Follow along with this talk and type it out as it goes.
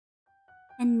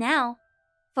And now,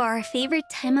 for our favorite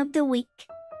time of the week,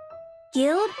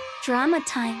 Guild Drama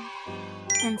Time.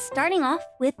 And starting off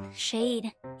with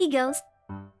Shade. He goes,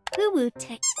 "Woo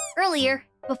tick." Earlier,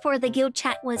 before the guild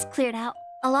chat was cleared out,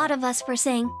 a lot of us were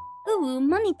saying, "Ooh,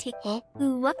 mummy tick,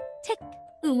 ooh up tick,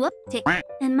 ooh up tick."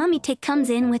 And mummy tick comes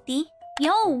in with the,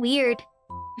 "Yo, weird."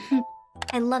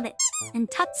 I love it. And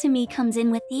Tatsumi comes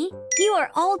in with the, "You are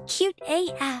all cute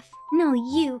AF." No,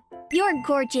 you're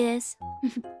gorgeous.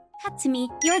 Tatsumi,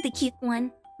 you're the cute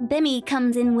one. Bemi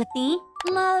comes in with the,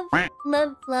 "Love,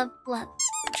 love, love, love."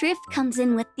 Drift comes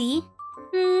in with the,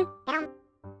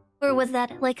 Or was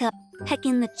that like a peck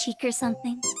in the cheek or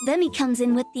something? Bemi comes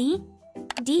in with the,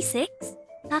 D6.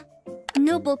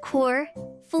 Noble core,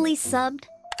 fully subbed,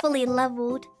 fully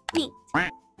leveled. Neat.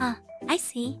 I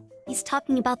see. He's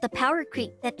talking about the power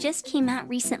creep that just came out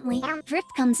recently.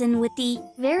 Drift comes in with the,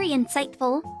 "Very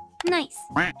insightful." Nice.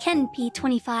 Ken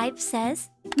P25 says,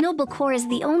 "Noble core is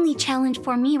the only challenge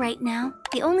for me right now.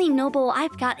 The only noble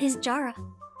I've got is Jara."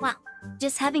 Wow.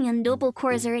 Just having a noble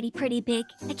core is already pretty big.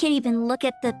 I can't even look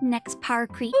at the next power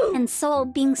creep. And Soul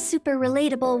being super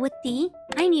relatable with the,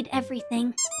 "I need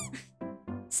everything."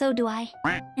 So do I.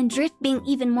 And Drift being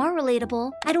even more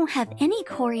relatable, "I don't have any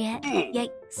core yet."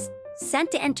 Yikes.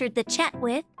 Santa entered the chat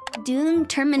with, "Doom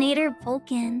Terminator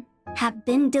Vulcan have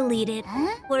been deleted."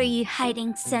 What are you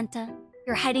hiding, Santa?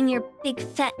 You're hiding your big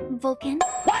fat Vulcan?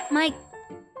 What? My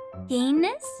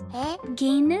gayness?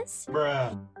 Gayness?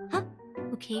 Bruh. Huh?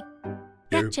 Okay.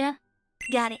 Gotcha.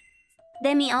 Got it.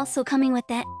 Demi also coming with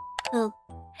that. Oh,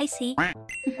 I see.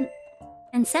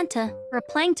 And Santa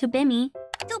replying to Bemi,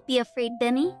 "Don't be afraid,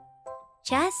 Bemi.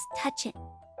 Just touch it."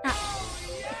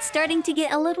 It's starting to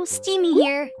get a little steamy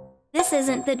here. This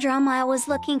isn't the drama I was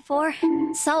looking for.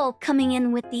 Saul coming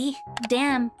in with the,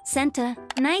 "Damn, Santa,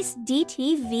 nice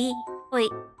DTV."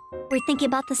 Wait, we're thinking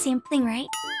about the same thing, right?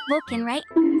 Vulcan, right?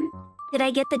 Did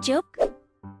I get the joke?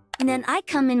 And then I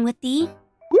come in with the,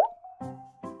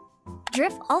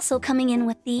 Drift also coming in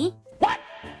with the, "What?"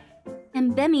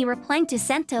 And Bemi replying to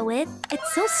Santa with,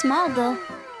 "It's so small though."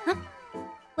 Huh?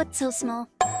 What's so small?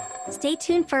 Stay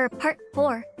tuned for part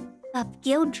 4 of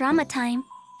Guild Drama Time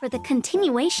for the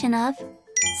continuation of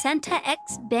Santa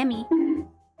X Bemi.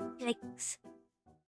 Yikes.